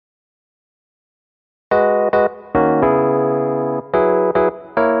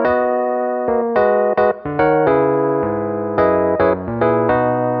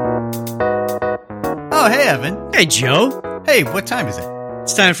Evan. Hey, Joe. Hey, what time is it?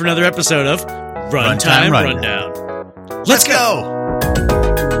 It's time for another episode of Runtime Rundown. Let's go!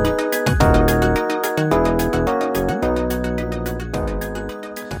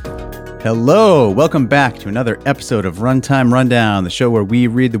 Hello, welcome back to another episode of Runtime Rundown, the show where we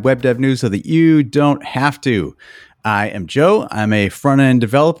read the web dev news so that you don't have to. I am Joe. I'm a front-end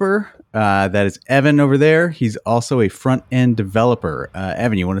developer. That is Evan over there. He's also a front-end developer.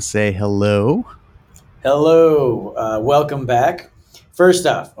 Evan, you want to say hello? Hello. Welcome back. First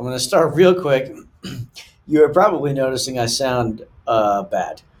off, I'm going to start real quick. You are probably noticing I sound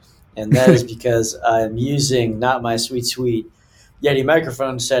bad, and that is because I'm using not my sweet Yeti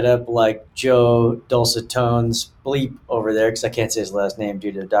microphone set up like Joe Dulcet Tones Bleep over there, because I can't say his last name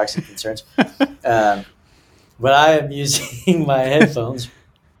due to doxing concerns. But I am using my headphones.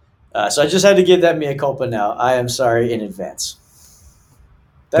 So I just had to give that mea culpa now. I am sorry in advance.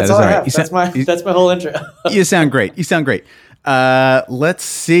 That's all I have. That's my whole intro. You sound great. Let's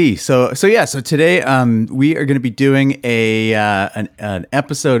see. So today we are going to be doing an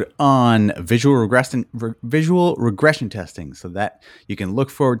episode on visual regression testing, so that you can look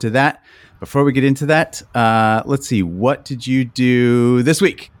forward to that. Before we get into that, let's see. What did you do this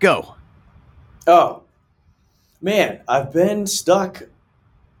week? Go. Oh, man, I've been stuck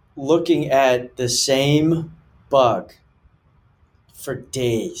looking at the same bug for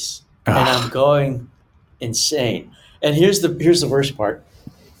days, and I'm going insane. And here's the worst part.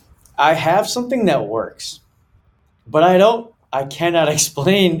 I have something that works, but I cannot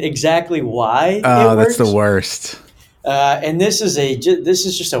explain exactly why it works. That's the worst. And this is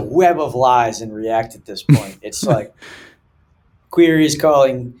just a web of lies in React at this point. It's like queries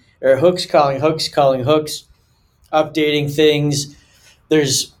calling, or hooks calling hooks, updating things.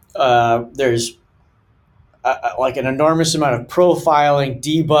 There's like an enormous amount of profiling,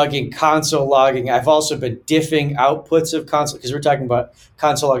 debugging, console logging. I've also been diffing outputs of console, because we're talking about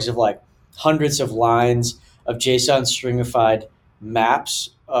console logs of like hundreds of lines of JSON stringified maps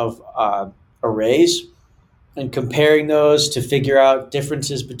of arrays, and comparing those to figure out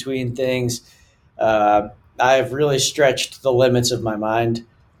differences between things. I've really stretched the limits of my mind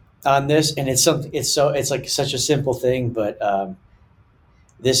on this, and it's like such a simple thing, but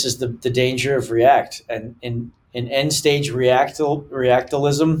this is the danger of React, and in end stage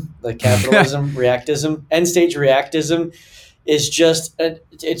reactalism, like capitalism, reactism. End stage reactism is just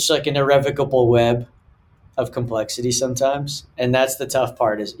it's like an irrevocable web of complexity sometimes, and that's the tough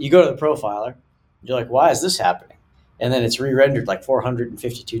part. Is you go to the profiler, you're like, why is this happening? And then it's re-rendered like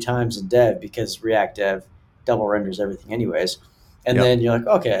 452 times in dev, because React Dev double renders everything anyways. And then you're like,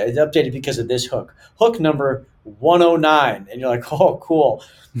 okay, it's updated because of this hook number 109. And you're like, oh, cool.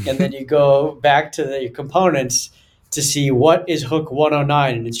 And then you go back to your components to see what is hook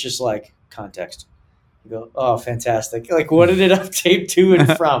 109. And it's just like context. You go, oh, fantastic. Like, what did it update to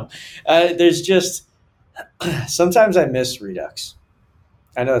and from? There's just, sometimes I miss Redux.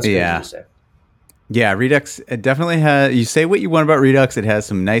 I know that's crazy to say. Yeah, Redux, it definitely has, you say what you want about Redux, it has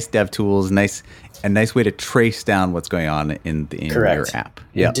some nice dev tools, a nice way to trace down what's going on in your app.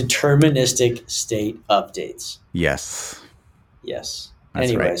 Yeah. Deterministic state updates. Yes. That's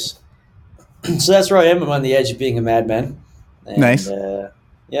Anyways. Right. So that's where I am. I'm on the edge of being a madman. And, nice. How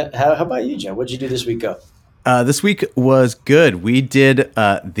about you, Joe? What did you do this week? Go. This week was good. We did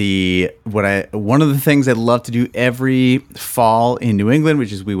one of the things I love to do every fall in New England,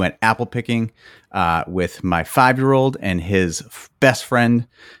 which is we went apple picking with my 5-year-old and his best friend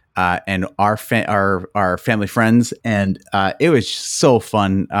and our family friends, and it was so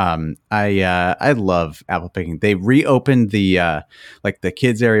fun. I love apple picking. They reopened the like the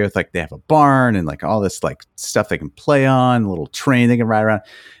kids area with like they have a barn and like all this like stuff they can play on, a little train they can ride around.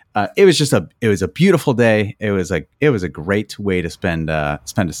 It was a beautiful day. It was a great way to spend a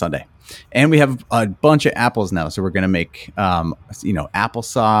Sunday, and we have a bunch of apples now. So we're gonna make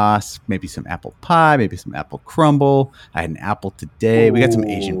applesauce, maybe some apple pie, maybe some apple crumble. I had an apple today. Ooh. We got some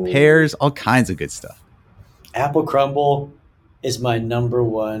Asian pears, all kinds of good stuff. Apple crumble is my number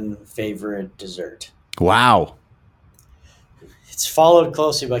one favorite dessert. Wow. It's followed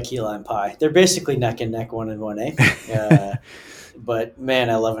closely by key lime pie. They're basically neck and neck, 1 and 1A. But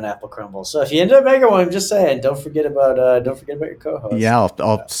man, I love an apple crumble. So if you end up making one, I'm just saying, don't forget about your co-host. Yeah,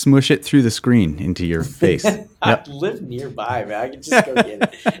 I'll smush it through the screen into your face. I live nearby, man. I can just go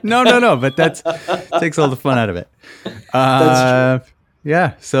get it. No, but that takes all the fun out of it. That's true.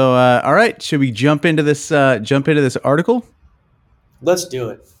 Yeah. So all right, should we jump into this article? Let's do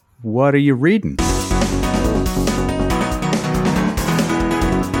it. What are you reading?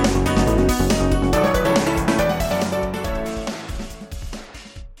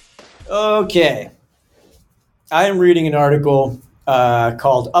 Okay. I am reading an article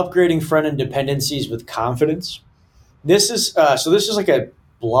called "Upgrading Front-End Dependencies with Confidence." This is like a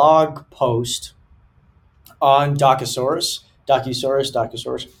blog post on Docusaurus,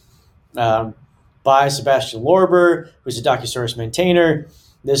 by Sebastian Lorber, who's a Docusaurus maintainer.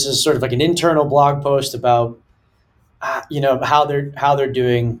 This is sort of like an internal blog post about how they're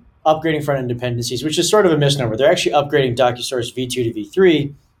doing upgrading front end dependencies, which is sort of a misnomer. They're actually upgrading Docusaurus v2 to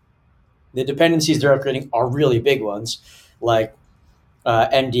v3. The dependencies they're upgrading are really big ones, like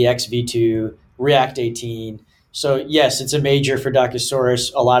MDX v2, React 18. So yes, it's a major for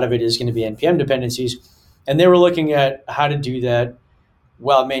Docusaurus. A lot of it is going to be NPM dependencies, and they were looking at how to do that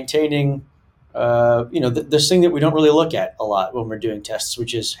while maintaining, this thing that we don't really look at a lot when we're doing tests,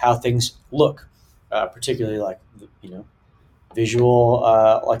 which is how things look, particularly like visual,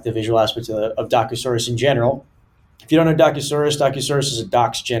 like the visual aspects of Docusaurus in general. If you don't know Docusaurus is a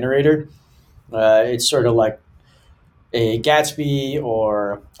docs generator. It's sort of like a Gatsby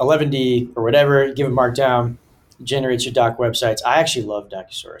or 11D or whatever. You give it markdown, generates your doc websites. I actually love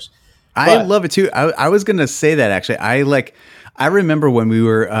Docusaurus. I love it too. I was going to say that actually. I remember when we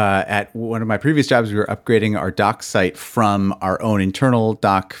were at one of my previous jobs, we were upgrading our doc site from our own internal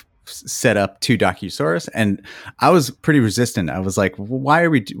doc setup to Docusaurus, and I was pretty resistant. I was like, why are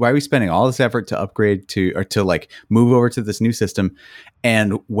we spending all this effort to upgrade to move over to this new system?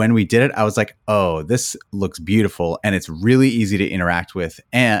 And when we did it, I was like, oh, this looks beautiful and it's really easy to interact with.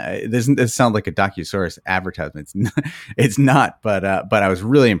 And it doesn't sound like a Docusaurus advertisement. It's not, but I was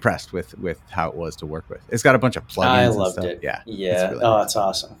really impressed with how it was to work with. It's got a bunch of plugins. I loved and stuff. it. Yeah. It's really nice. It's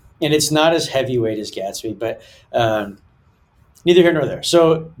awesome. And it's not as heavyweight as Gatsby, but neither here nor there.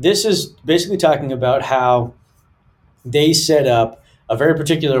 So this is basically talking about how they set up a very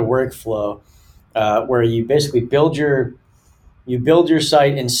particular workflow where you basically build your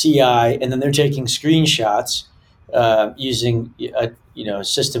site in CI, and then they're taking screenshots using a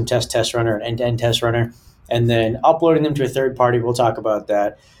system test runner, an end-to-end test runner, and then uploading them to a third party. We'll talk about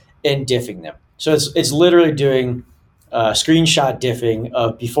that, and diffing them. So it's literally doing screenshot diffing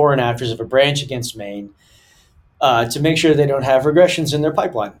of before and afters of a branch against main to make sure they don't have regressions in their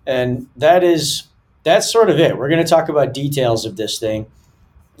pipeline. And that's sort of it. We're going to talk about details of this thing.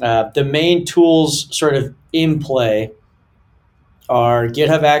 The main tools sort of in play are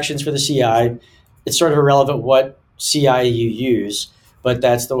GitHub Actions for the CI. It's sort of irrelevant what CI you use, but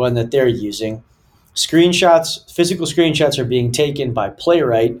that's the one that they're using. Physical screenshots are being taken by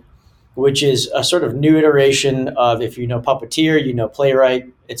Playwright, which is a sort of new iteration of, if you know Puppeteer, you know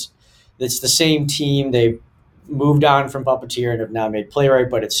Playwright. It's the same team. They moved on from Puppeteer and have now made Playwright,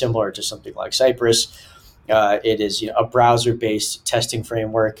 but it's similar to something like Cypress. It is a browser-based testing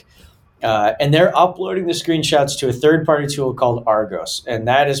framework. And they're uploading the screenshots to a third-party tool called Argos, and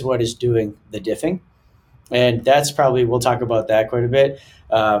that is what is doing the diffing. And that's probably, we'll talk about that quite a bit.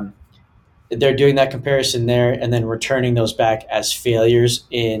 They're doing that comparison there and then returning those back as failures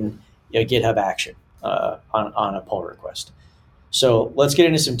in GitHub Action on a pull request. So let's get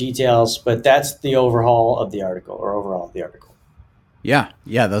into some details, but that's the overall of the article. Yeah,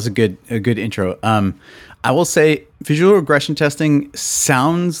 that was a good intro. I will say visual regression testing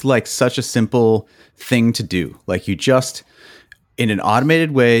sounds like such a simple thing to do. Like you just, in an automated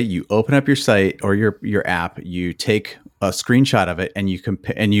way, you open up your site or your app, you take a screenshot of it and you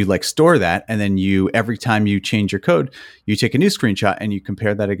store that. And then every time you change your code, you take a new screenshot and you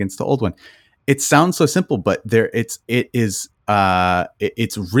compare that against the old one. It sounds so simple, but it's really,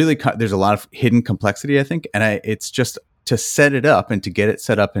 there's a lot of hidden complexity, I think. And it's just, to set it up and to get it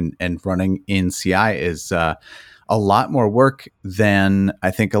set up and running in CI is a lot more work than I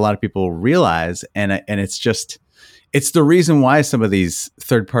think a lot of people realize. And it's the reason why some of these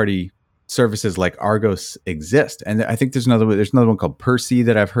third-party services like Argos exist. And I think there's another one called Percy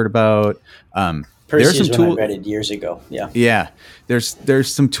that I've heard about. Percy is one I read it years ago. Yeah. Yeah.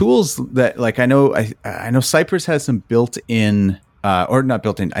 There's some tools that I know Cypress has some built-in or not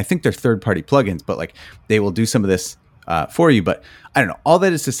built-in. I think they're third-party plugins, but they will do some of this for you. But I don't know. All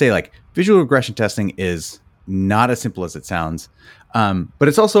that is to say, visual regression testing is not as simple as it sounds. But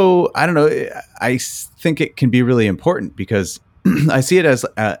it's also, I don't know, I think it can be really important because I see it as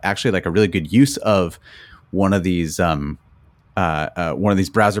actually a really good use of one of these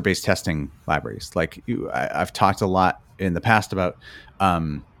browser-based testing libraries. I've talked a lot in the past about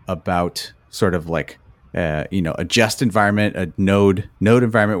sort of a Jest environment, a node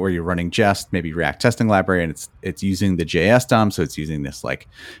environment where you're running Jest, maybe React testing library, and it's using the JS DOM, so it's using this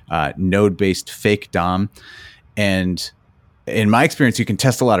node-based fake DOM. And in my experience, you can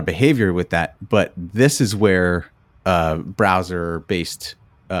test a lot of behavior with that, but this is where browser-based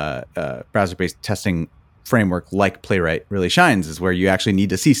testing framework like Playwright really shines is where you actually need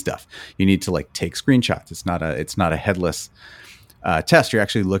to see stuff. You need to like take screenshots. It's not a headless test. You're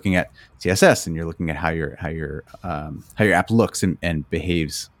actually looking at CSS, and you're looking at how your app looks and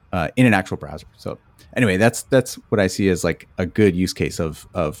behaves in an actual browser. So anyway, that's what I see as like a good use case of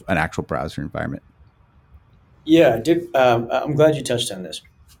an actual browser environment. Yeah, I'm glad you touched on this.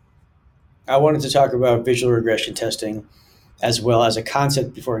 I wanted to talk about visual regression testing as well as a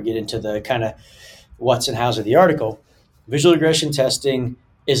concept before we get into the kind of what's and how's of the article. Visual regression testing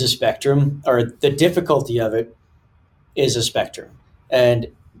is a spectrum, or the difficulty of it is a spectrum. And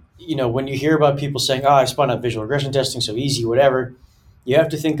when you hear about people saying, "Oh, I spun up visual regression testing, so easy, whatever," you have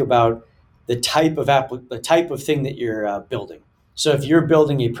to think about the type of thing that you're building. So if you're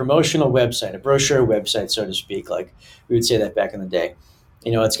building a promotional website, a brochure website, so to speak, like we would say that back in the day,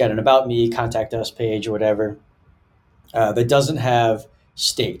 it's got an about me, contact us page or whatever, that doesn't have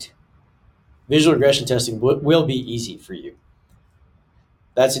state. Visual regression testing will be easy for you.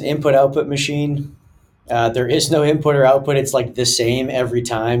 That's an input-output machine. There is no input or output. It's like the same every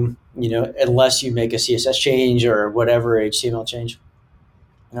time, unless you make a CSS change or whatever HTML change.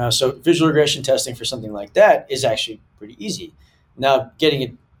 So visual regression testing for something like that is actually pretty easy. Now, getting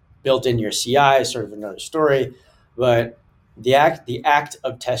it built in your CI is sort of another story, but the act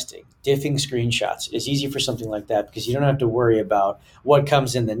of testing, diffing screenshots, is easy for something like that because you don't have to worry about what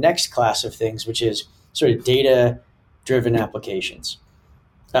comes in the next class of things, which is sort of data-driven applications.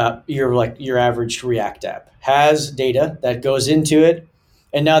 Your average React app has data that goes into it,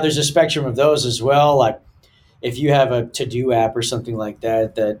 and now there's a spectrum of those as well. Like if you have a to-do app or something like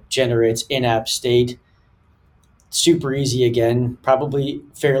that generates in-app state, super easy again, probably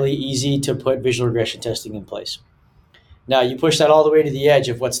fairly easy to put visual regression testing in place. Now you push that all the way to the edge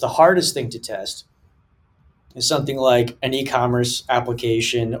of what's the hardest thing to test is something like an e-commerce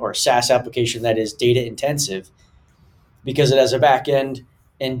application or SaaS application that is data intensive because it has a back end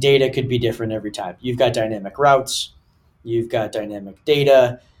and data could be different every time. You've got dynamic routes, you've got dynamic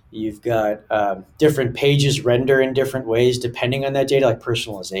data, you've got different pages render in different ways depending on that data, like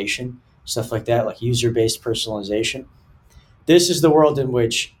personalization, stuff like that, like user-based personalization. This is the world in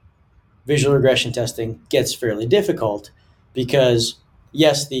which visual regression testing gets fairly difficult because,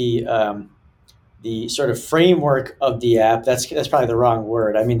 yes, the sort of framework of the app, that's probably the wrong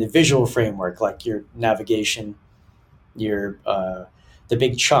word. I mean, the visual framework, like your navigation, your the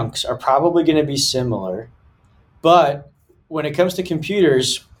big chunks are probably going to be similar. But when it comes to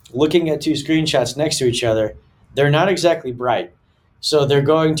computers, looking at two screenshots next to each other, they're not exactly bright. So they're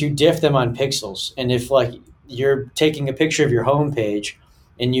going to diff them on pixels. And if like you're taking a picture of your home page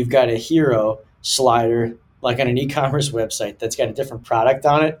and you've got a hero slider, like on an e-commerce website that's got a different product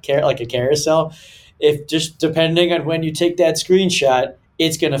on it, like a carousel, if just depending on when you take that screenshot,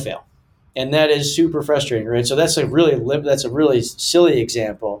 it's going to fail. And that is super frustrating, right? So that's a really silly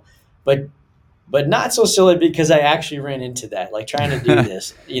example, but not so silly because I actually ran into that, like trying to do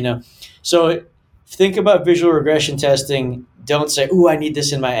this, So think about visual regression testing. Don't say, "Ooh, I need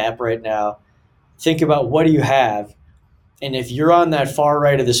this in my app right now." Think about what do you have, and if you're on that far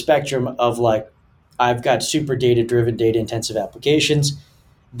right of the spectrum of like, I've got super data-driven, data-intensive applications,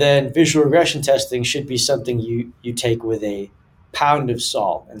 then visual regression testing should be something you take with a pound of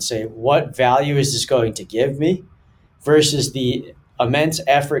salt and say, what value is this going to give me versus the immense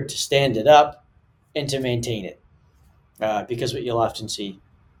effort to stand it up and to maintain it. Because what you'll often see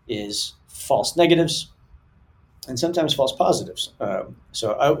is false negatives and sometimes false positives.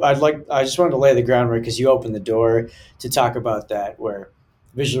 So I just wanted to lay the groundwork because you opened the door to talk about that, where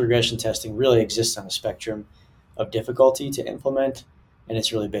visual regression testing really exists on a spectrum of difficulty to implement, and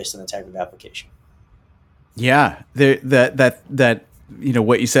it's really based on the type of application. Yeah, that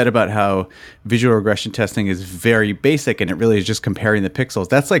what you said about how visual regression testing is very basic and it really is just comparing the pixels.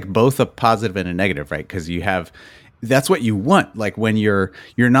 That's like both a positive and a negative, right? Because that's what you want. Like when you're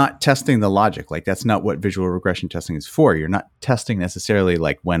not testing the logic, like that's not what visual regression testing is for. You're not testing necessarily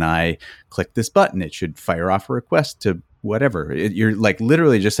like when I click this button, it should fire off a request to whatever. You're like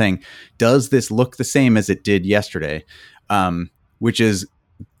literally just saying, does this look the same as it did yesterday? Which is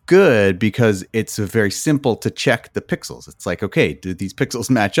good because it's very simple to check the pixels. It's like, okay, do these pixels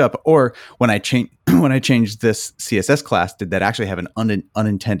match up? Or when I change this CSS class, did that actually have an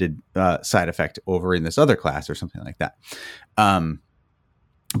unintended side effect over in this other class or something like that?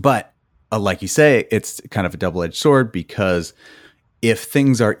 But like you say, it's kind of a double-edged sword because if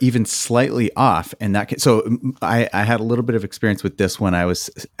things are even slightly off, and I had a little bit of experience with this when I was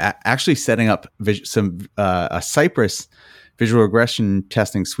actually setting up a Cypress visual regression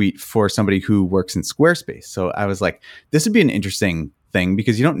testing suite for somebody who works in Squarespace. So I was like, this would be an interesting thing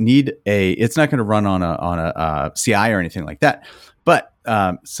because you don't need it's not going to run on a CI or anything like that. But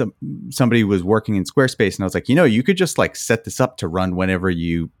somebody was working in Squarespace, and I was like, you could just like set this up to run whenever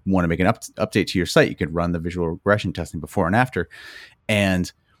you want to make an update to your site. You could run the visual regression testing before and after.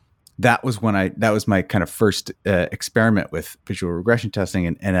 And that was my kind of first experiment with visual regression testing.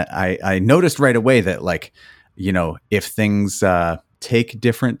 And I noticed right away that, like, if things take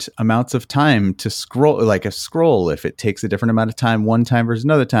different amounts of time to scroll, like a scroll, if it takes a different amount of time one time versus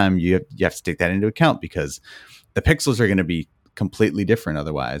another time, you have to take that into account because the pixels are going to be completely different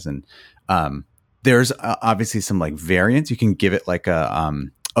otherwise. And there's obviously some like variance. You can give it like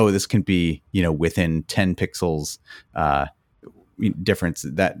this can be, within 10 pixels difference.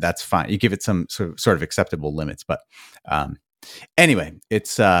 That's fine. You give it some sort of acceptable limits, but anyway,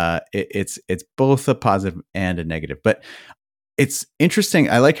 it's both a positive and a negative. But it's interesting.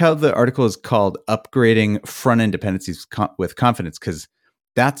 I like how the article is called "Upgrading Front-End Dependencies with Confidence" because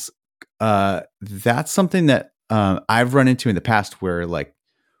that's something that I've run into in the past, where like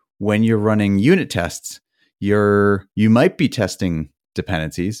when you're running unit tests, you might be testing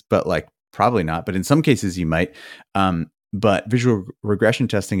dependencies, but like probably not. But in some cases, you might. But visual regression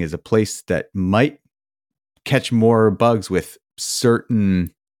testing is a place that might catch more bugs with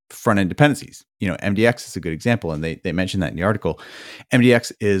certain front-end dependencies. MDX is a good example, and they mentioned that in the article.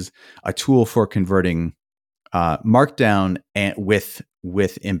 MDX is a tool for converting Markdown and with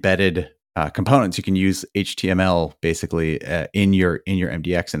embedded components. You can use HTML basically in your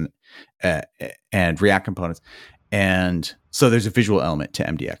MDX and React components, and so there's a visual element to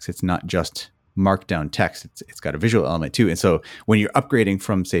MDX. It's not just Markdown text; it's got a visual element too. And so when you're upgrading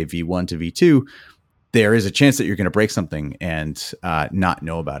from say V1 to V2, there is a chance that you're going to break something and not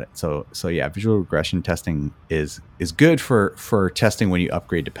know about it. So yeah, visual regression testing is good for testing when you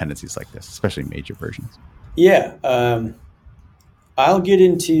upgrade dependencies like this, especially major versions. Yeah. I'll get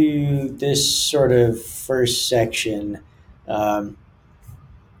into this sort of first section. I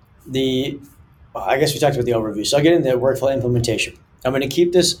guess we talked about the overview. So I'll get into the workflow implementation. I'm going to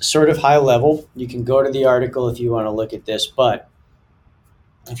keep this sort of high level. You can go to the article if you want to look at this, but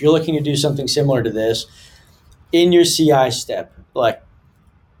if you're looking to do something similar to this in your CI step, like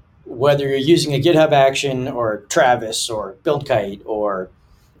whether you're using a GitHub action or Travis or BuildKite or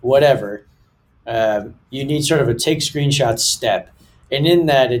whatever, you need sort of a take screenshots step. And in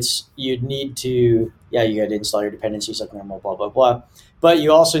that, you'd need to, you got to install your dependencies like normal, blah, blah, blah. But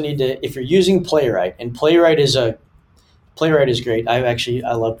you also need to, if you're using Playwright, and Playwright is great.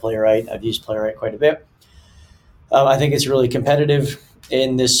 I love Playwright. I've used Playwright quite a bit. I think it's really competitive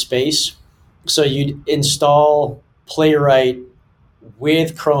in this space. So you'd install Playwright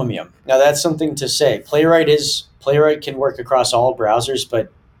with Chromium. Now that's something to say. Playwright can work across all browsers,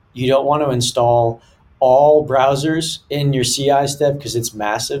 but you don't want to install all browsers in your CI step because it's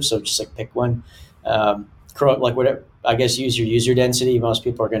massive. So just like pick one. Like whatever, I guess use your user density. Most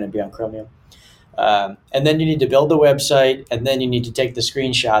people are going to be on Chromium. And then you need to build the website, and then you need to take the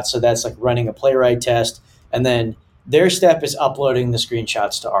screenshots. So that's like running a Playwright test, and then their step is uploading the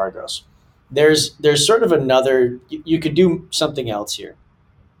screenshots to Argos. There's sort of another, you could do something else here.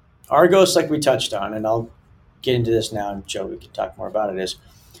 Argos, like we touched on, and I'll get into this now, and Joe, we can talk more about it, is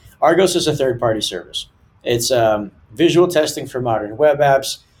Argos is a third-party service. It's visual testing for modern web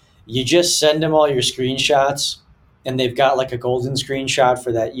apps. You just send them all your screenshots, and they've got like a golden screenshot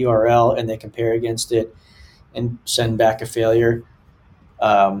for that URL, and they compare against it and send back a failure.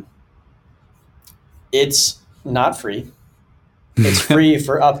 It's not free. It's free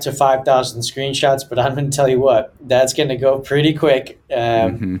for up to 5,000 screenshots, but I'm going to tell you what, that's going to go pretty quick.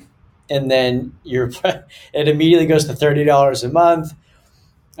 And then it immediately goes to $30 a month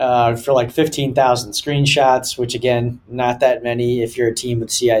for like 15,000 screenshots, which again, not that many if you're a team with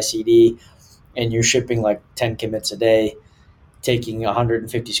CI/CD and you're shipping like 10 commits a day, taking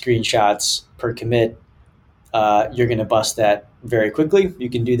 150 screenshots per commit. You're going to bust that very quickly. You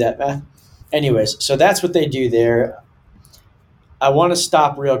can do that math. Anyways, so that's what they do there. I want to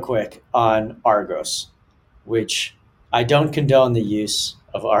stop real quick on Argos, which I don't condone the use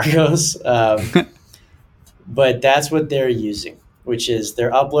of Argos, but that's what they're using, which is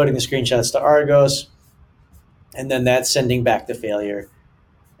they're uploading the screenshots to Argos, and then that's sending back the failure,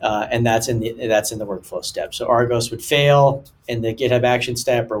 and that's in the workflow step. So Argos would fail in the GitHub action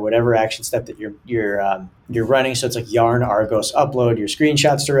step or whatever action step that you're running. So it's like yarn Argos upload your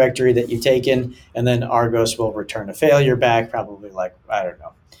screenshots directory that you've taken, and then Argos will return a failure back, probably like, I don't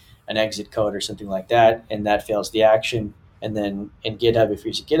know, an exit code or something like that, and that fails the action. And then in GitHub, if you're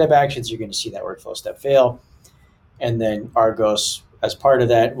using GitHub actions, you're going to see that workflow step fail. And then Argos, as part of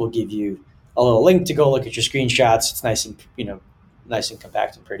that, will give you a little link to go look at your screenshots. It's nice nice and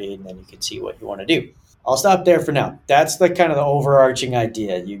compact and pretty, and then you can see what you want to do. I'll stop there for now. That's the kind of the overarching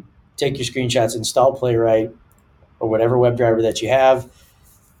idea. You take your screenshots, install Playwright or whatever WebDriver that you have.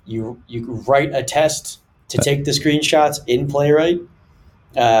 You write a test to take the screenshots in Playwright.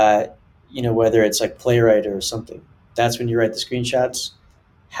 Whether it's like Playwright or something. That's when you write the screenshots.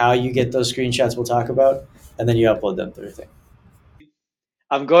 How you get those screenshots, we'll talk about, and then you upload them to the thing.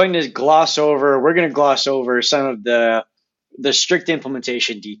 We're going to gloss over some of the strict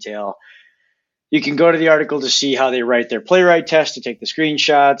implementation detail. You can go to the article to see how they write their Playwright test to take the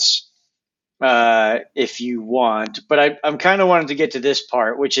screenshots if you want. But I'm kind of wanting to get to this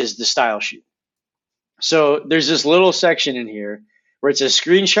part, which is the style sheet. So there's this little section in here where it says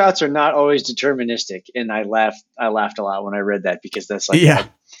screenshots are not always deterministic. And I laughed a lot when I read that, because that's like, Yeah.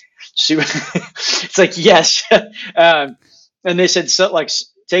 It's like, yes. And they said, so, like,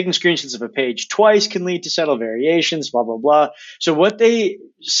 taking screenshots of a page twice can lead to subtle variations, blah, blah, blah. So what they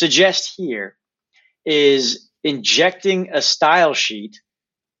suggest here is injecting a style sheet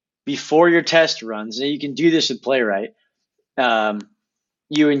before your test runs. And you can do this with Playwright.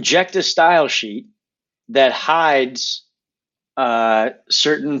 You inject a style sheet that hides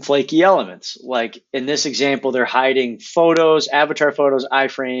certain flaky elements. Like in this example, they're hiding photos, avatar photos,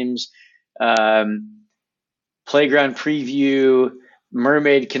 iframes, playground preview,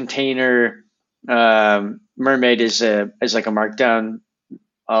 mermaid container. Mermaid is like a markdown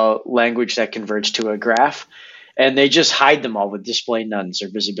language that converts to a graph, and they just hide them all with display nones or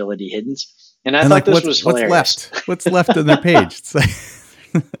visibility hiddens. And I thought this was hilarious. What's left on their page? It's like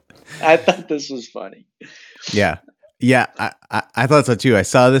I thought this was funny. Yeah. I thought so too. I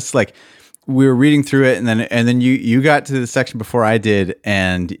saw this, like, we were reading through it, and then you got to the section before I did,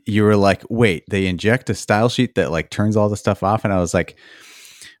 and you were like, wait, they inject a style sheet that like turns all the stuff off, and I was like,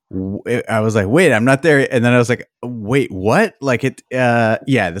 wait, I'm not there. And then I was like, wait, what? Like it,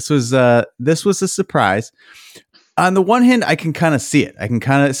 this was a surprise. On the one hand, I can kind of see it. I can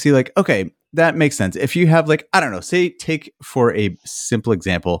kind of see like, okay, that makes sense. If you have like, I don't know, say take for a simple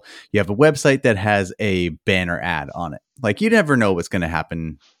example, you have a website that has a banner ad on it. Like you never know what's going to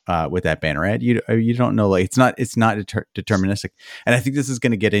happen with that banner ad. You don't know, like it's not deterministic. And I think this is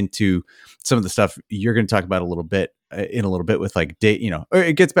going to get into some of the stuff you're going to talk about a little bit with like data, or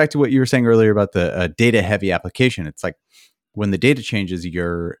it gets back to what you were saying earlier about the data heavy application. It's like when the data changes,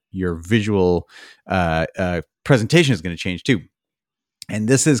 your visual presentation is going to change too. And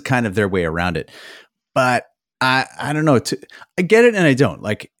this is kind of their way around it. But I don't know. I get it and I don't.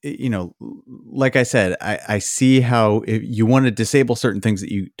 Like, like I said, I see how you want to disable certain things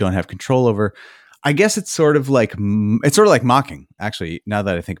that you don't have control over. I guess it's sort of like mocking, actually, now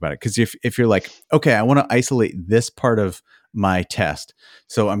that I think about it. Because if you're like, okay, I want to isolate this part of my test,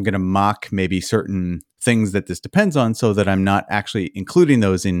 so I'm going to mock maybe certain things that this depends on, so that I'm not actually including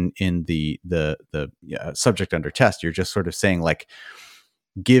those in the subject under test. You're just sort of saying like,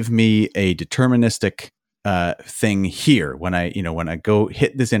 give me a deterministic thing here. When I go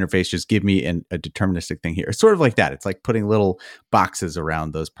hit this interface, just give me a deterministic thing here. It's sort of like that. It's like putting little boxes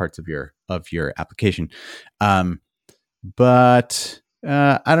around those parts of your application. But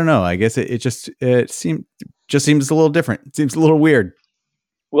I don't know. I guess it seems a little different. It seems a little weird.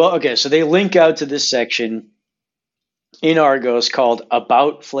 Well, okay. So they link out to this section in Argos called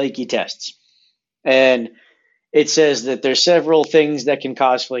About Flaky Tests. And it says that there's several things that can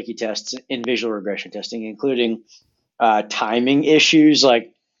cause flaky tests in visual regression testing, including timing issues,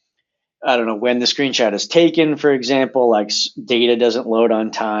 like, I don't know, when the screenshot is taken, for example, like data doesn't load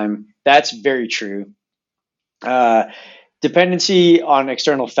on time. That's very true. Dependency on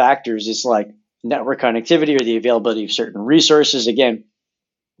external factors is like network connectivity or the availability of certain resources. Again,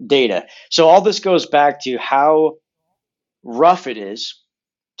 data. So all this goes back to how rough it is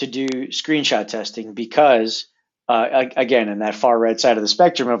to do screenshot testing, because again, in that far right side of the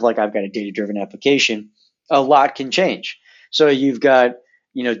spectrum of like, I've got a data-driven application, a lot can change. So you've got,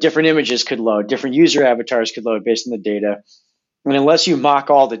 different images could load, different user avatars could load based on the data. And unless you mock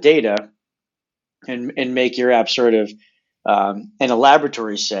all the data and make your app sort of in a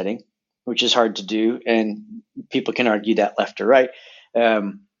laboratory setting, which is hard to do, and people can argue that left or right,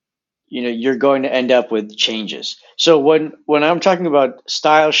 you're going to end up with changes. So when I'm talking about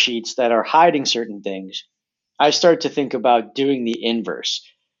style sheets that are hiding certain things, I start to think about doing the inverse.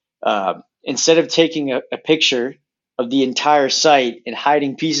 Instead of taking a picture of the entire site and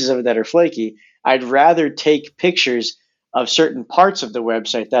hiding pieces of it that are flaky, I'd rather take pictures of certain parts of the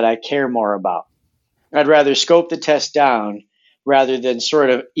website that I care more about. I'd rather scope the test down rather than sort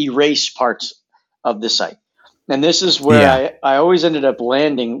of erase parts of the site. And this is where I always ended up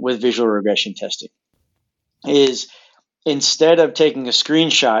landing with visual regression testing, is instead of taking a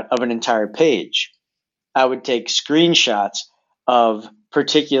screenshot of an entire page, I would take screenshots of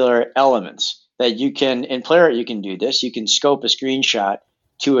particular elements that you can, in Playwright, you can do this. You can scope a screenshot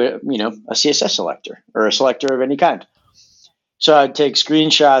to a CSS selector or a selector of any kind. So I'd take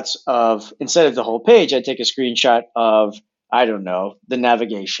screenshots of, instead of the whole page, I'd take a screenshot of, I don't know, the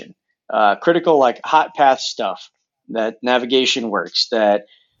navigation, critical like hot path stuff, that navigation works, that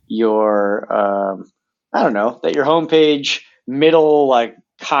your, I don't know, that your homepage middle like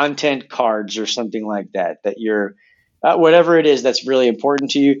content cards or something like that, that your, whatever it is that's really important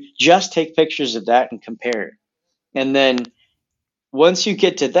to you, just take pictures of that and compare it. And then once you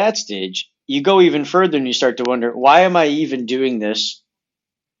get to that stage, you go even further and you start to wonder, why am I even doing this?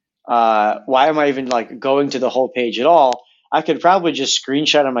 Why am I even like going to the whole page at all? I could probably just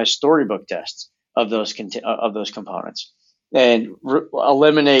screenshot on my storybook tests of those components and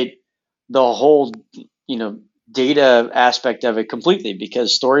eliminate the whole data aspect of it completely,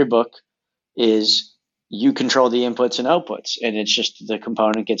 because storybook is, you control the inputs and outputs, and it's just the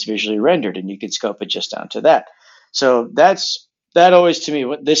component gets visually rendered and you can scope it just down to that. So that always, to me,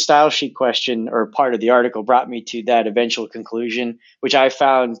 what this style sheet question or part of the article brought me to that eventual conclusion, which I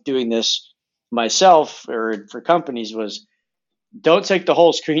found doing this myself or for companies, was don't take the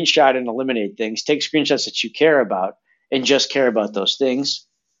whole screenshot and eliminate things. Take screenshots that you care about and just care about those things.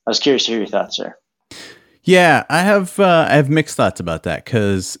 I was curious to hear your thoughts there. Yeah, I have mixed thoughts about that,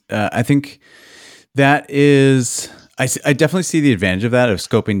 because I think that is, I definitely see the advantage of that, of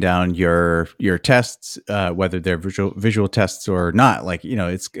scoping down your tests, whether they're visual tests or not. Like,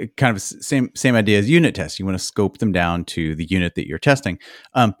 it's kind of same idea as unit tests. You want to scope them down to the unit that you're testing.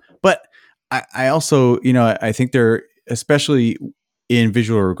 But I also, I think they're, especially in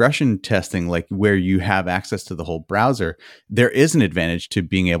visual regression testing, like where you have access to the whole browser, there is an advantage to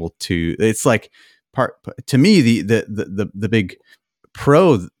being able to. It's like to me, the big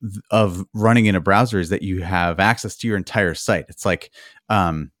pro of running in a browser is that you have access to your entire site. It's like,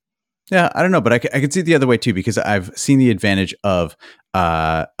 yeah, I don't know, but I can see it the other way too, because I've seen the advantage of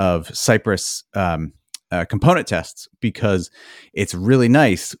Cypress component tests, because it's really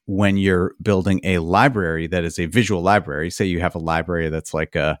nice when you're building a library that is a visual library. Say you have a library that's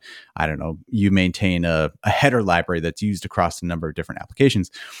like you maintain a header library that's used across a number of different applications.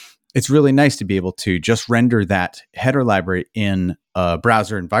 It's really nice to be able to just render that header library in a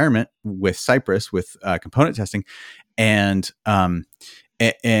browser environment with Cypress, with component testing, and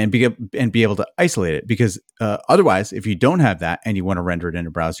be able to isolate it. Because otherwise, if you don't have that and you want to render it in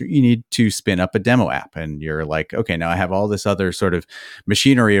a browser, you need to spin up a demo app, and you're like, okay, now I have all this other sort of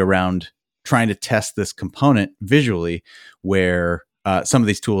machinery around trying to test this component visually, where some of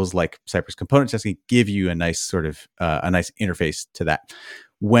these tools like Cypress component testing give you a nice sort of a nice interface to that.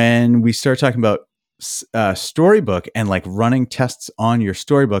 When we start talking about Storybook and like running tests on your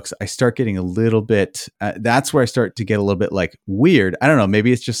storybooks, I start getting a little bit, that's where I start to get a little bit like weird. I don't know,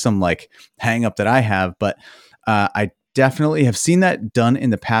 maybe it's just some like hang up that I have, but I definitely have seen that done in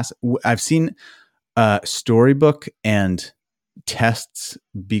the past. I've seen Storybook and tests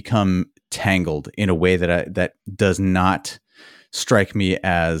become tangled in a way that does not strike me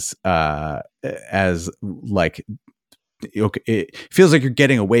as like, okay, it feels like you're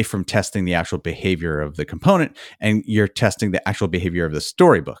getting away from testing the actual behavior of the component, and you're testing the actual behavior of the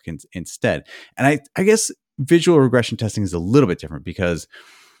storybook instead. And I guess visual regression testing is a little bit different, because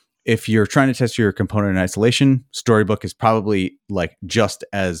if you're trying to test your component in isolation, storybook is probably like just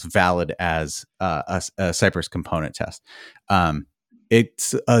as valid as a Cypress component test.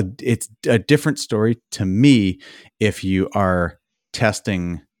 It's a different story to me if you are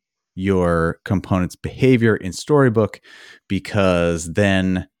testing your component's behavior in Storybook, because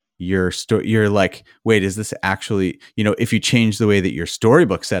then you're like, wait, is this actually, if you change the way that your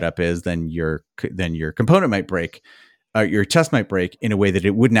Storybook setup is, then your component might break, your test might break in a way that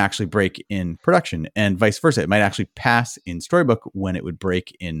it wouldn't actually break in production, and vice versa. It might actually pass in Storybook when it would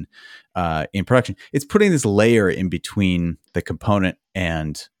break in production. It's putting this layer in between the component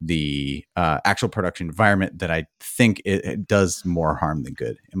and the actual production environment that I think it does more harm than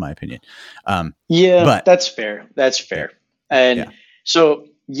good, in my opinion. But that's fair. That's fair. And so,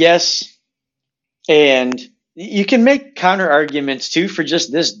 yes, and you can make counter arguments too for just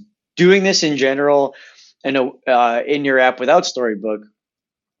this, doing this in general, and in your app without Storybook,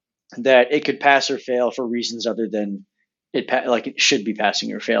 that it could pass or fail for reasons other than it should be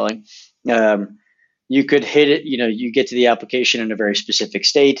passing or failing. You could hit it, you get to the application in a very specific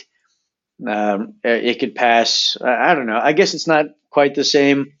state. It could pass. I don't know. I guess it's not quite the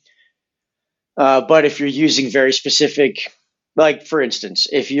same. But if you're using very specific, like for instance,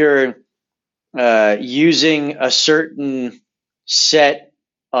 if you're using a certain set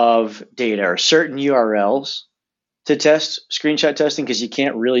of data or certain URLs to test screenshot testing, because you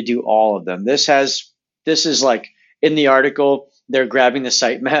can't really do all of them. This is like in the article, they're grabbing the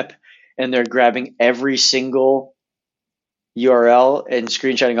sitemap and they're grabbing every single URL and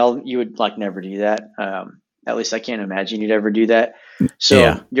screenshotting all. You would like never do that. At least I can't imagine you'd ever do that. So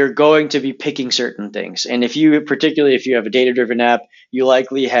Yeah. you're going to be picking certain things. And particularly if you have a data driven app, you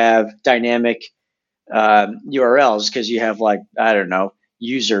likely have dynamic URLs, because you have like, I don't know,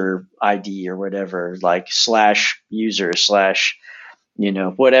 user ID or whatever, like /user/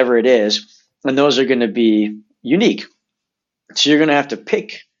 whatever it is. And those are going to be unique. So you're going to have to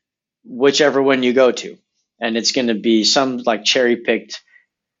pick whichever one you go to. And it's going to be some like cherry picked,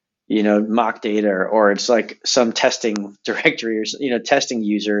 mock data, or it's like some testing directory or, testing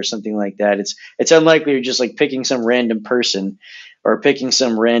user or something like that. It's unlikely you're just like picking some random person or picking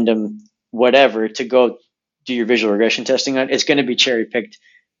some random whatever to go do your visual regression testing on. It's going to be cherry picked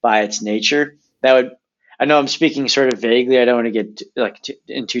by its nature. I know I'm speaking sort of vaguely. I don't want to get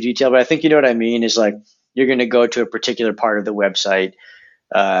in too detail, but I think you know what I mean is like you're going to go to a particular part of the website,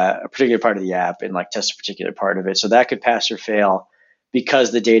 a particular part of the app, and like test a particular part of it. So that could pass or fail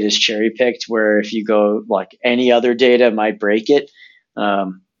because the data is cherry picked, where if you go like any other data might break it.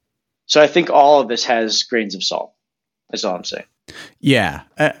 So I think all of this has grains of salt. That's all I'm saying. Yeah,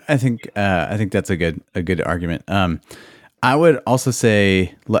 I think that's a good argument. I would also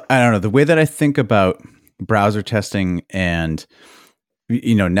say, I don't know, the way that I think about browser testing, and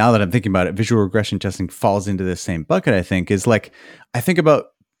now that I'm thinking about it, visual regression testing falls into the same bucket. I think is like I think about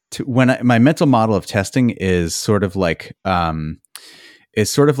my mental model of testing is sort of like a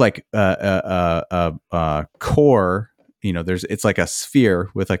core. It's like a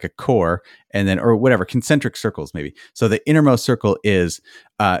sphere with like a core, and then, or whatever, concentric circles maybe. So the innermost circle is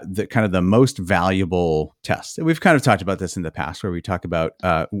the kind of the most valuable test. We've kind of talked about this in the past, where we talk about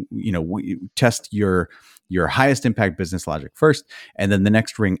we test your highest impact business logic first, and then the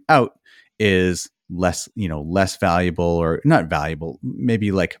next ring out is less valuable, or not valuable,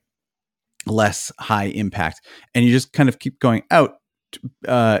 maybe like less high impact, and you just kind of keep going out.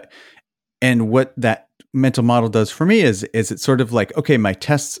 And what that mental model does for me is it's sort of like, okay, my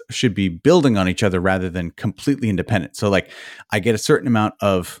tests should be building on each other rather than completely independent. So like I get a certain amount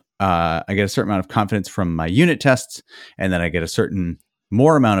of confidence from my unit tests, and then I get a certain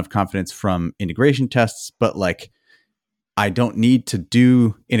more amount of confidence from integration tests, but like I don't need to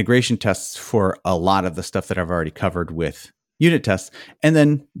do integration tests for a lot of the stuff that I've already covered with unit tests. And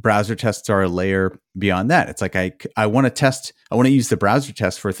then browser tests are a layer beyond that. It's like I want to use the browser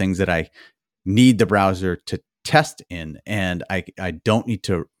test for things that I need the browser to test in, and I don't need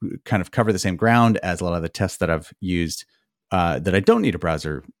to kind of cover the same ground as a lot of the tests that I've used that I don't need a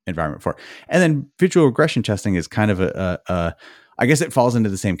browser environment for. And then visual regression testing is kind of I guess it falls into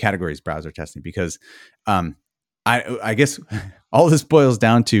the same category as browser testing, because I guess all this boils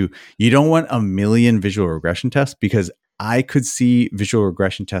down to, you don't want a million visual regression tests, because I could see visual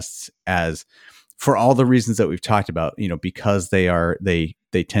regression tests as, for all the reasons that we've talked about, because they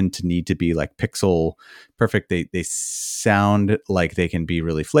tend to need to be like pixel perfect. They sound like they can be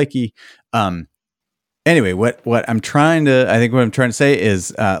really flaky. Anyway, what I'm trying to say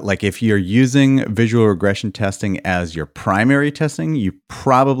is, like, if you're using visual regression testing as your primary testing, you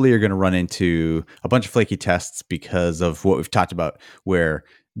probably are going to run into a bunch of flaky tests because of what we've talked about, where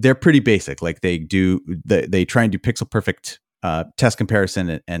they're pretty basic. Like they try and do pixel perfect test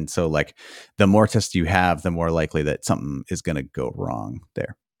comparison, and so like the more tests you have, the more likely that something is going to go wrong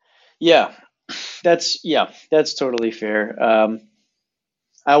there. Yeah, that's totally fair.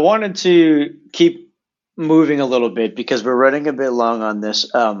 I wanted to keep moving a little bit because we're running a bit long on this,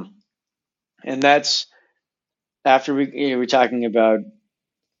 and that's after we're talking about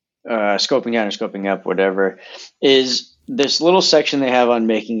scoping down or scoping up, whatever, is this little section they have on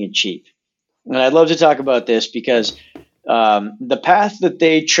making it cheap. And I'd love to talk about this because the path that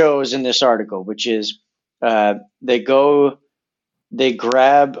they chose in this article, which is they grab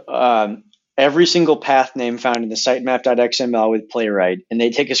every single path name found in the sitemap.xml with Playwright, and they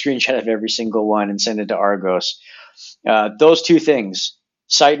take a screenshot of every single one and send it to Argos. Those two things,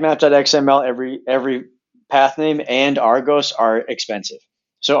 sitemap.xml, every path name, and Argos, are expensive.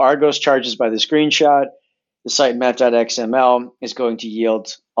 So Argos charges by the screenshot. The sitemap.xml is going to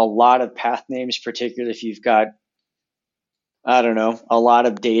yield a lot of path names, particularly if you've got, I don't know, a lot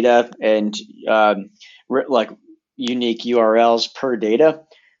of data and like unique URLs per data.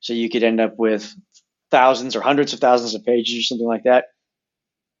 So you could end up with thousands or hundreds of thousands of pages or something like that.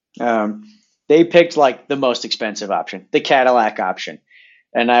 They picked like the most expensive option, the Cadillac option.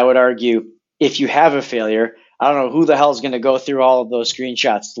 And I would argue if you have a failure, I don't know who the hell is going to go through all of those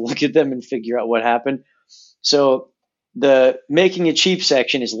screenshots to look at them and figure out what happened. So the making it cheap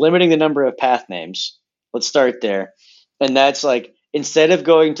section is limiting the number of path names. Let's start there. And that's like, instead of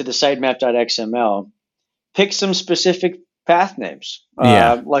going to the sitemap.xml, pick some specific path names,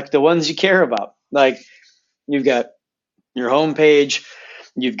 like the ones you care about. Like you've got your home page,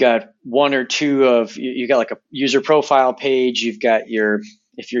 you've got one or two of, you got like a user profile page, you've got your,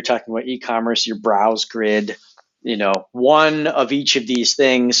 if you're talking about e-commerce, your browse grid, one of each of these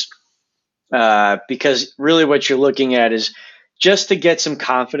things. Because really what you're looking at is just to get some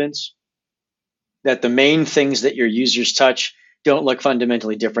confidence that the main things that your users touch don't look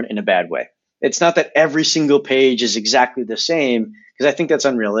fundamentally different in a bad way. It's not that every single page is exactly the same, because I think that's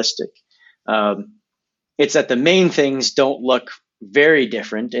unrealistic. It's that the main things don't look very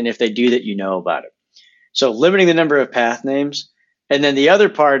different, and if they do, that you know about it. So limiting the number of path names. And then the other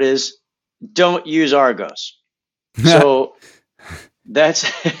part is don't use Argos. So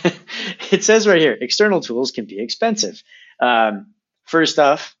that's it says right here, external tools can be expensive. First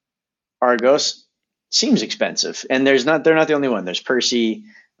off, Argos seems expensive, and they're not the only one. There's Percy.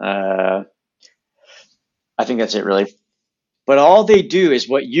 I think that's it, really. But all they do is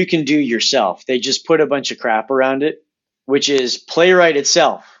what you can do yourself. They just put a bunch of crap around it, which is Playwright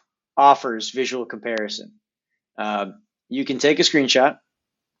itself offers visual comparison. You can take a screenshot,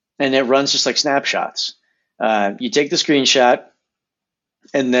 and it runs just like snapshots. You take the screenshot,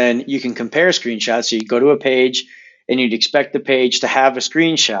 and then you can compare screenshots. So you go to a page, and you'd expect the page to have a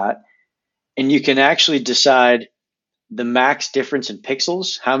screenshot, and you can actually decide the max difference in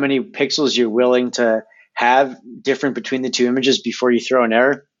pixels, how many pixels you're willing to have different between the two images before you throw an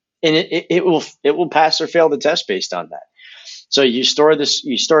error, and it will pass or fail the test based on that. So you store a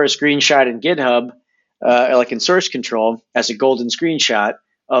screenshot in GitHub, like in source control, as a golden screenshot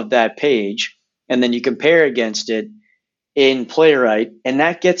of that page, and then you compare against it in Playwright, and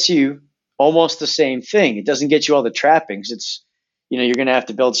that gets you almost the same thing. It doesn't get you all the trappings. It's, you're going to have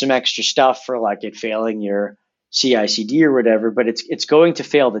to build some extra stuff for like it failing your CI/CD or whatever, but it's going to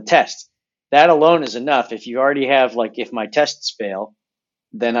fail the test. That alone is enough. If you already have, like, if my tests fail,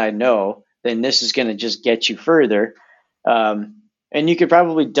 then I know, then this is going to just get you further. And you could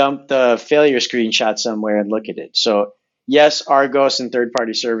probably dump the failure screenshot somewhere and look at it. So yes, Argos and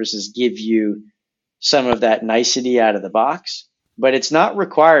third-party services give you some of that nicety out of the box, but it's not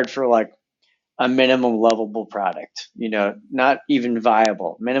required for like a minimum lovable product, not even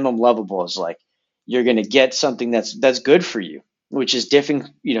viable. Minimum lovable is like, you're going to get something that's good for you, which is diffing,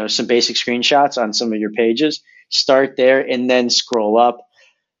 some basic screenshots on some of your pages. Start there and then scroll up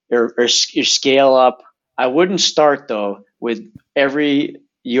or scale up. I wouldn't start though with every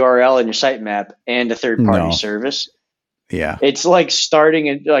URL in your sitemap and a third-party service. Yeah. It's like starting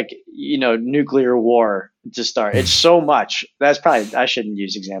in nuclear war to start. It's so much. That's probably, I shouldn't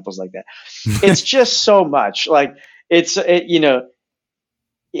use examples like that. It's just so much. Like that's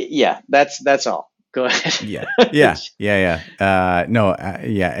all. Go ahead. Yeah. It's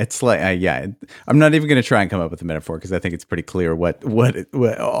like, I'm not even going to try and come up with a metaphor because I think it's pretty clear what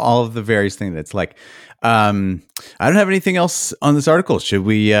all of the various things. It's like, I don't have anything else on this article. Should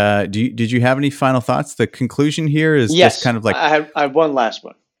we? Did you have any final thoughts? The conclusion here is just kind of like I have one last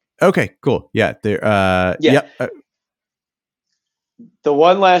one. Okay, cool. Yeah. The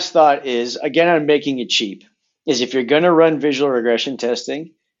one last thought is, again, on making it cheap, is if you're going to run visual regression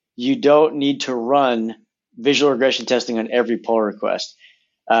testing, you don't need to run visual regression testing on every pull request.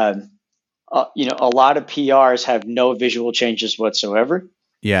 A lot of PRs have no visual changes whatsoever.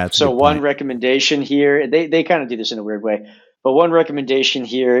 Yeah. So one recommendation here, they kind of do this in a weird way, but one recommendation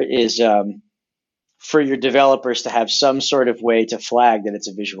here is for your developers to have some sort of way to flag that it's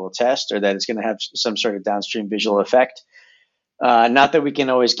a visual test or that it's going to have some sort of downstream visual effect. Not that we can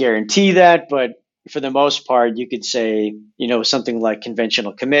always guarantee that, but for the most part, you could say, something like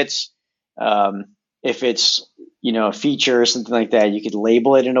conventional commits. If it's, a feature or something like that, you could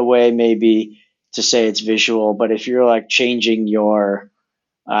label it in a way maybe to say it's visual. But if you're like changing your,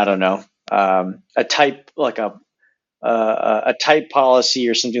 I don't know, a type, like a type policy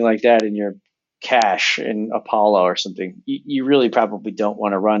or something like that in your cache in Apollo or something, you really probably don't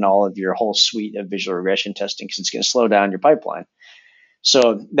want to run all of your whole suite of visual regression testing because it's going to slow down your pipeline.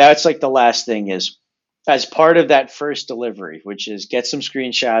 So that's like the last thing is, as part of that first delivery, which is get some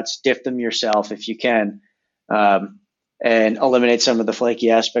screenshots, diff them yourself if you can, and eliminate some of the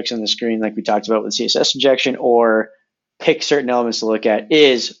flaky aspects on the screen like we talked about with CSS injection, or pick certain elements to look at,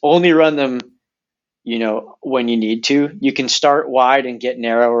 is only run them when you need to. You can start wide and get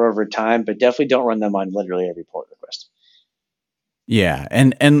narrower over time, but definitely don't run them on literally every pull request. Yeah,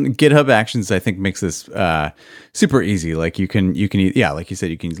 and GitHub Actions I think makes this super easy. Like you can use, yeah, like you said,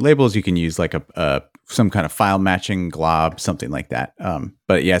 you can use labels, you can use like a some kind of file matching glob, something like that.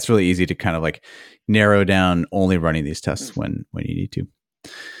 But yeah, it's really easy to kind of like narrow down only running these tests when you need to.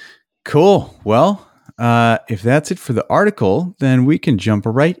 Cool. Well, if that's it for the article, then we can jump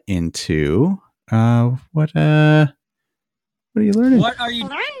right into what are you learning? What are you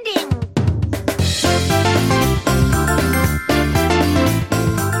learning?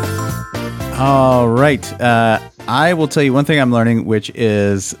 All right. I will tell you one thing I'm learning, which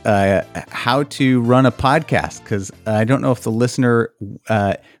is how to run a podcast, because I don't know if the listener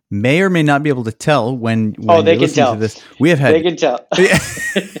may or may not be able to tell when they can tell. to this. They can tell.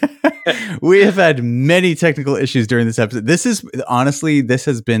 We have had many technical issues during this episode. This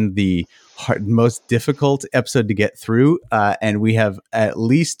has been the most difficult episode to get through, and we have at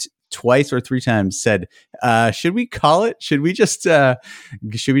least twice or three times said, should we call it? Should we just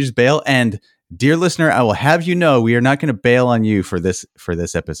bail? And dear listener, I will have you know, we are not going to bail on you for this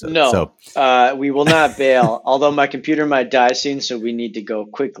episode. No, we will not bail. Although my computer might die soon, so we need to go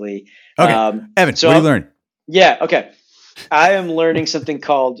quickly. Okay, Evan, what do you learn? Yeah, okay. I am learning something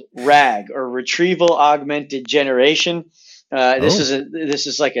called RAG, or Retrieval Augmented Generation. This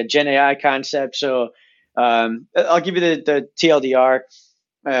is like a Gen AI concept. So I'll give you the TLDR.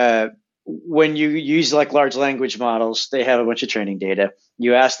 When you use like large language models, they have a bunch of training data.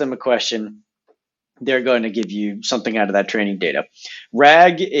 You ask them a question, they're going to give you something out of that training data.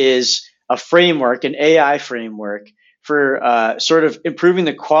 RAG is a framework, an AI framework for sort of improving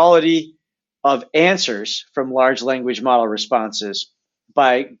the quality of answers from large language model responses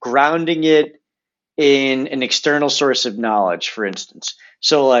by grounding it in an external source of knowledge, for instance.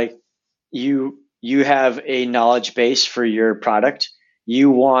 So like you have a knowledge base for your product. You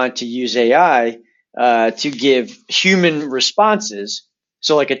want to use AI to give human responses.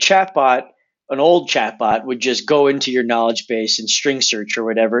 So like a chatbot, an old chatbot would just go into your knowledge base and string search or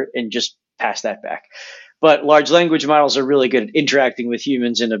whatever and just pass that back. But large language models are really good at interacting with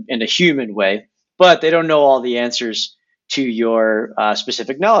humans in a human way, but they don't know all the answers to your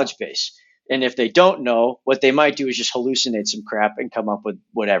specific knowledge base. And if they don't know, what they might do is just hallucinate some crap and come up with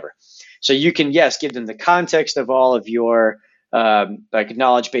whatever. So you can, yes, give them the context of all of your like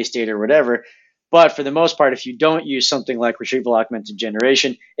knowledge-based data or whatever. But for the most part, if you don't use something like retrieval augmented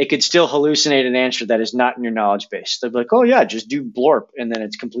generation, it could still hallucinate an answer that is not in your knowledge base. They'll be like, oh yeah, just do blorp, and then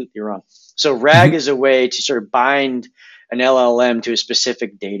it's completely wrong. So RAG is a way to sort of bind an LLM to a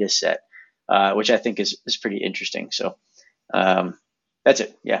specific data set, which I think is pretty interesting. So that's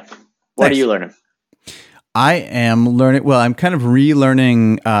it. Yeah. What are you learning? I am learning. Well, I'm kind of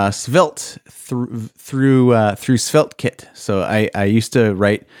relearning Svelte through SvelteKit. So I used to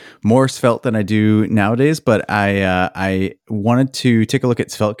write more Svelte than I do nowadays, but I wanted to take a look at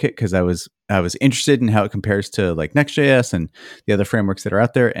SvelteKit because I was interested in how it compares to like Next.js and the other frameworks that are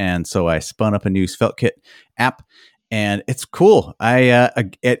out there, and so I spun up a new SvelteKit app. And it's cool.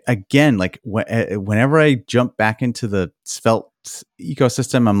 Again, like whenever I jump back into the Svelte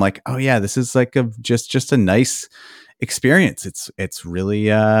ecosystem, I'm like, oh yeah, this is like just a nice experience. It's really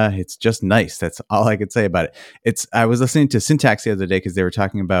it's just nice. That's all I could say about it. I was listening to Syntax the other day because they were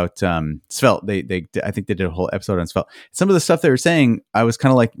talking about Svelte. They I think they did a whole episode on Svelte. Some of the stuff they were saying, I was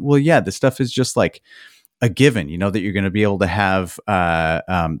kind of like, well, yeah, this stuff is just like a given. You know that you're going to be able to have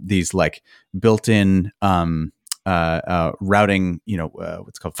these like built-in routing,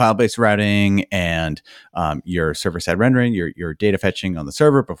 what's called file-based routing, and your server-side rendering, your data fetching on the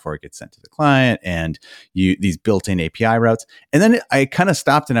server before it gets sent to the client, and these built-in API routes. And then I kind of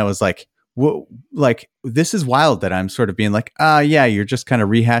stopped and I was like, well, like this is wild that I'm sort of being like, yeah, you're just kind of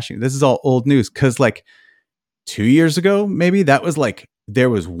rehashing. This is all old news. Cause like 2 years ago, maybe that was like, there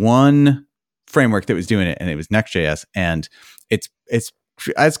was one framework that was doing it and it was Next.js. And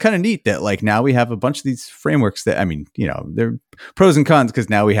it's kind of neat that like now we have a bunch of these frameworks that, I mean, they're pros and cons because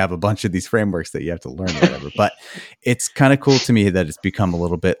now we have a bunch of these frameworks that you have to learn or whatever, but it's kind of cool to me that it's become a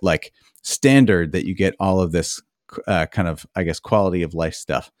little bit like standard that you get all of this kind of, I guess, quality of life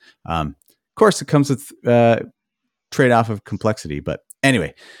stuff. Of course it comes with trade-off of complexity, but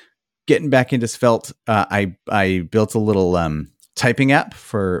anyway, getting back into Svelte, I built a little typing app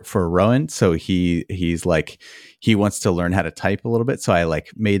for Rowan. So he's like, he wants to learn how to type a little bit. So I like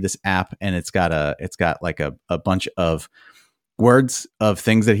made this app, and it's got like a bunch of words of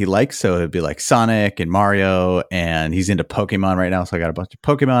things that he likes. So it'd be like Sonic and Mario, and he's into Pokemon right now. So I got a bunch of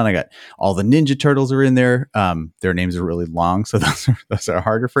Pokemon. I got all the Ninja Turtles are in there. Their names are really long, so those are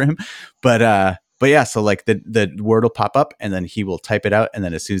harder for him. But yeah, so like the word will pop up, and then he will type it out, and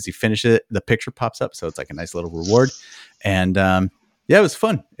then as soon as he finishes it, the picture pops up. So it's like a nice little reward. And Yeah, it was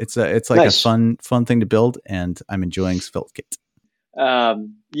fun. It's like Nice. a fun thing to build, and I'm enjoying SvelteKit.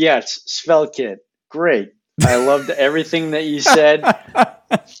 Yes, SvelteKit. Great. I loved everything that you said,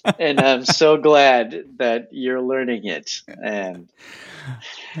 and I'm so glad that you're learning it. And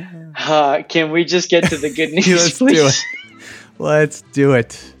can we just get to the good news, Let's please? do it. Let's do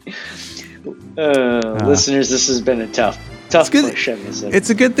it. Listeners, this has been a tough push episode. It's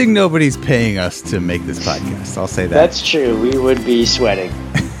a good thing nobody's paying us to make this podcast. I'll say that. That's true. We would be sweating.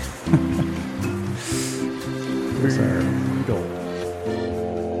 Here's our goal.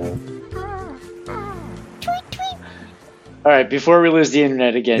 All right, before we lose the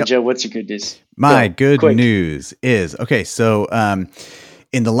internet again, Yep. Joe, what's your good news? My good quick. news is, okay, so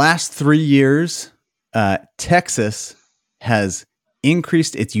in the last 3 years, Texas has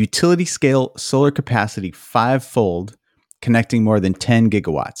increased its utility scale solar capacity 5-fold, connecting more than 10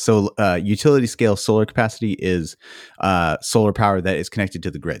 gigawatts. So utility scale solar capacity is solar power that is connected to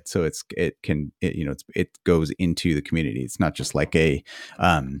the grid. So it goes into the community. It's not just like a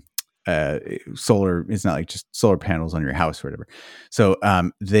solar. It's not like just solar panels on your house or whatever. So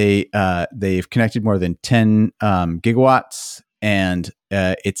they've connected more than 10 gigawatts, and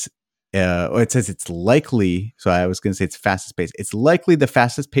it says it's likely. So I was going to say it's fastest pace. It's likely the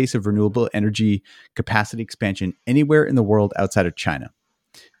fastest pace of renewable energy capacity expansion anywhere in the world outside of China.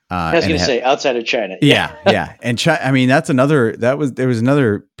 I was going to say outside of China. Yeah, yeah. And I mean, there was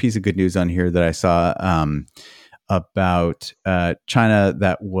another piece of good news on here that I saw about China.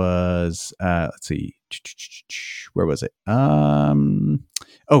 That was let's see, where was it?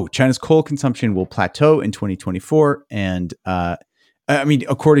 China's coal consumption will plateau in 2024, and I mean,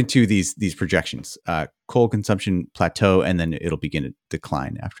 according to these projections, coal consumption plateau, and then it'll begin to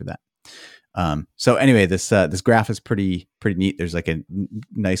decline after that. So anyway, this graph is pretty neat. There's like a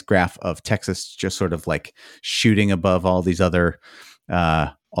nice graph of Texas just sort of like shooting above all these other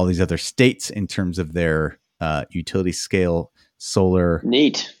states in terms of their utility scale solar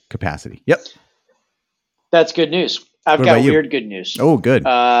capacity. Yep, that's good news. I've got weird good news. Oh, good.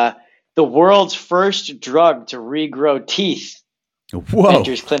 The world's first drug to regrow teeth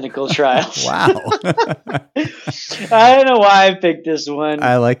enters clinical trials. Wow. I don't know why I picked this one.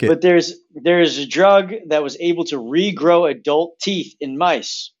 I like it. But there's a drug that was able to regrow adult teeth in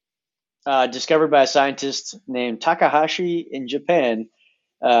mice, discovered by a scientist named Takahashi in Japan.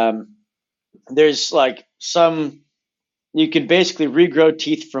 There's like you can basically regrow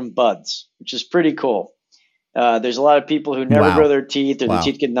teeth from buds, which is pretty cool. There's a lot of people who never grow their teeth, or their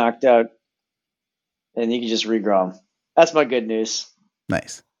teeth get knocked out, and you can just regrow them. That's my good news.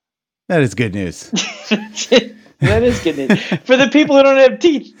 Nice. That is good news. That is good news. For the people who don't have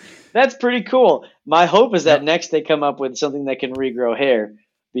teeth, that's pretty cool. My hope is that next they come up with something that can regrow hair,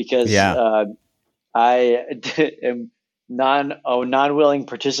 because I am non-willing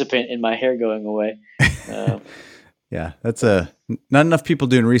participant in my hair going away. Yeah, that's not enough people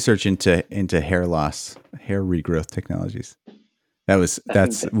doing research into hair loss, hair regrowth technologies. That was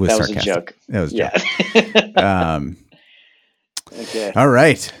sarcastic. Was a joke. That was a joke. Okay. All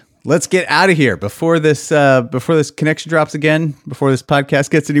right. Let's get out of here before this connection drops again, before this podcast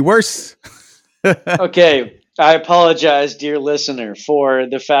gets any worse. Okay. I apologize, dear listener, for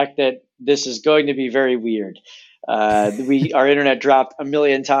the fact that this is going to be very weird. Our internet dropped a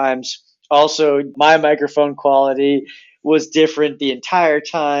million times. Also, my microphone quality was different the entire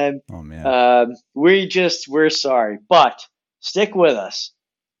time. Oh man. We're sorry, but stick with us,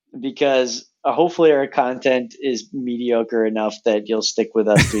 because hopefully our content is mediocre enough that you'll stick with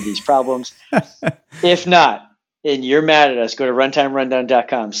us through these problems. If not, and you're mad at us, go to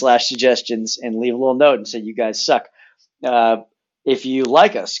runtimerundown.com/suggestions and leave a little note and say you guys suck. If you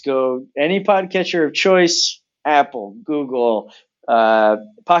like us, go any podcatcher of choice, Apple, Google,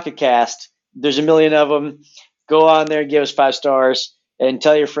 Pocket Cast. There's a million of them. Go on there, give us 5 stars, and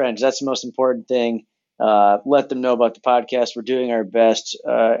tell your friends. That's the most important thing. Let them know about the podcast. We're doing our best.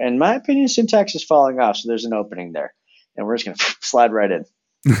 In my opinion, syntax is falling off, so there's an opening there. And we're just going to slide right in.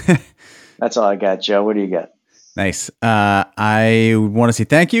 That's all I got, Joe. What do you got? Nice. I want to say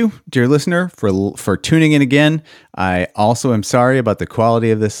thank you, dear listener, for tuning in again. I also am sorry about the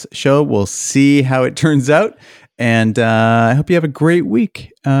quality of this show. We'll see how it turns out. And I hope you have a great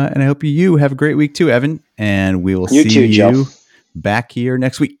week. And I hope you have a great week too, Evan. And we will see you back here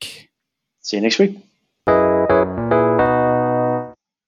next week. See you next week.